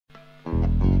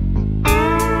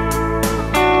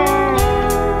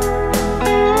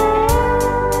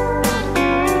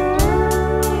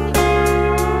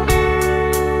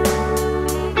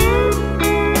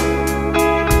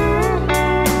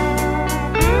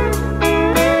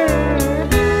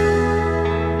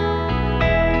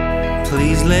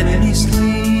Please let me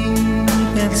sleep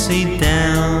and sit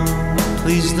down.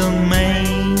 Please don't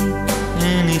make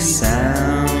any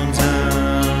sounds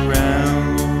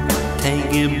around.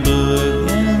 Take a book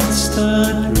and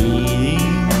start reading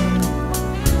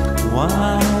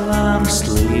while I'm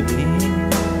sleeping.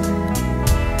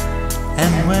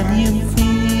 And when you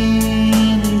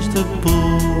finish the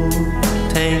book,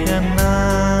 take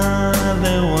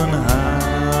another one,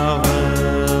 have a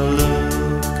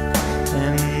look.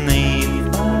 And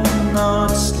if I'm not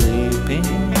sleeping,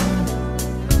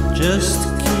 just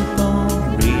keep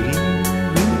on reading,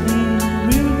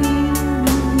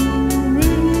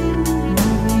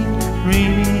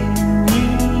 reading.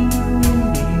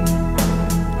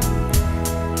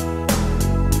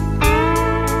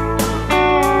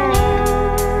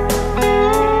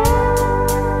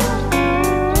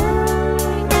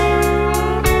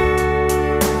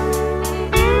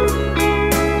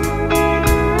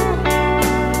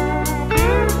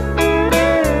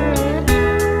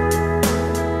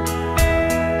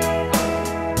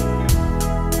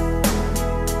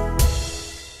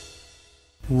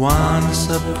 Once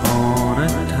upon a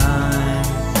time,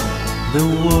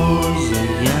 there was a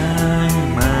young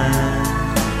man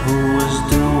who was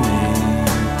doing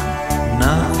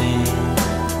nothing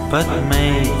but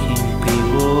making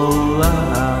people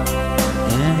laugh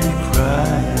and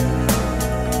cry.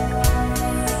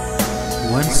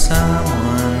 When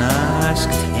someone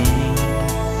asked him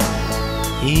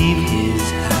if he's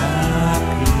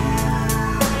happy,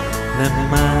 the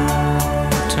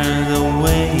man turned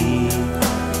away.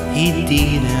 He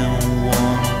didn't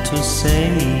want to say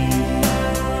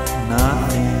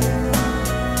nothing.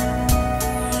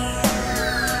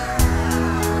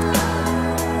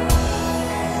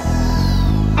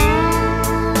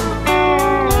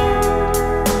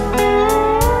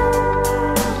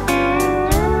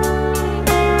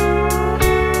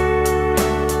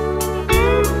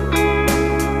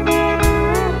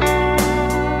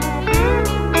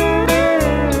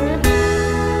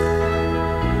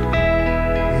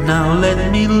 Now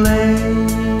let me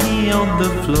lay on the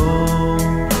floor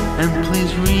and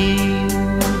please read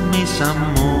me some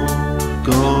more.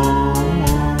 Go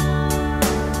on,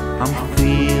 I'm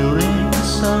feeling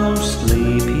so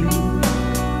sleepy.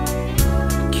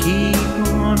 Keep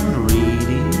on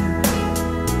reading.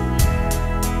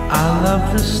 I love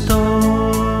the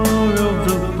story of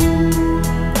the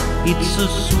book. It's so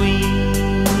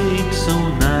sweet, it's so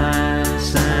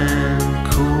nice and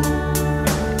cool.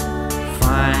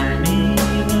 Find me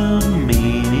the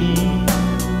meaning.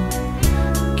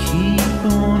 Keep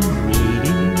on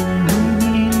reading,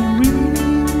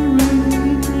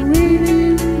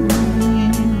 reading.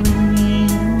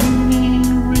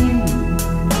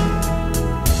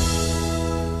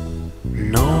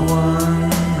 No one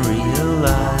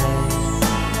realized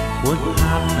what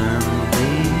happened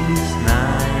this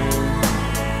night.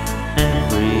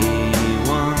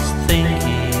 Everyone's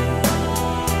thinking,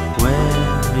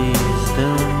 where is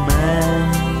the man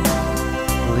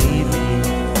leaving?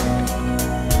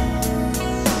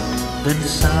 Then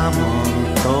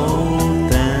someone told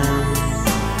them,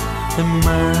 the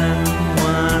man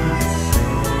once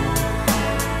said,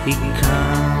 he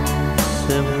comes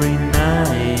every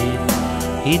night,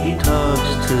 he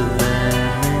talks to them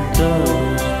and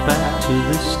goes back to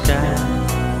the sky.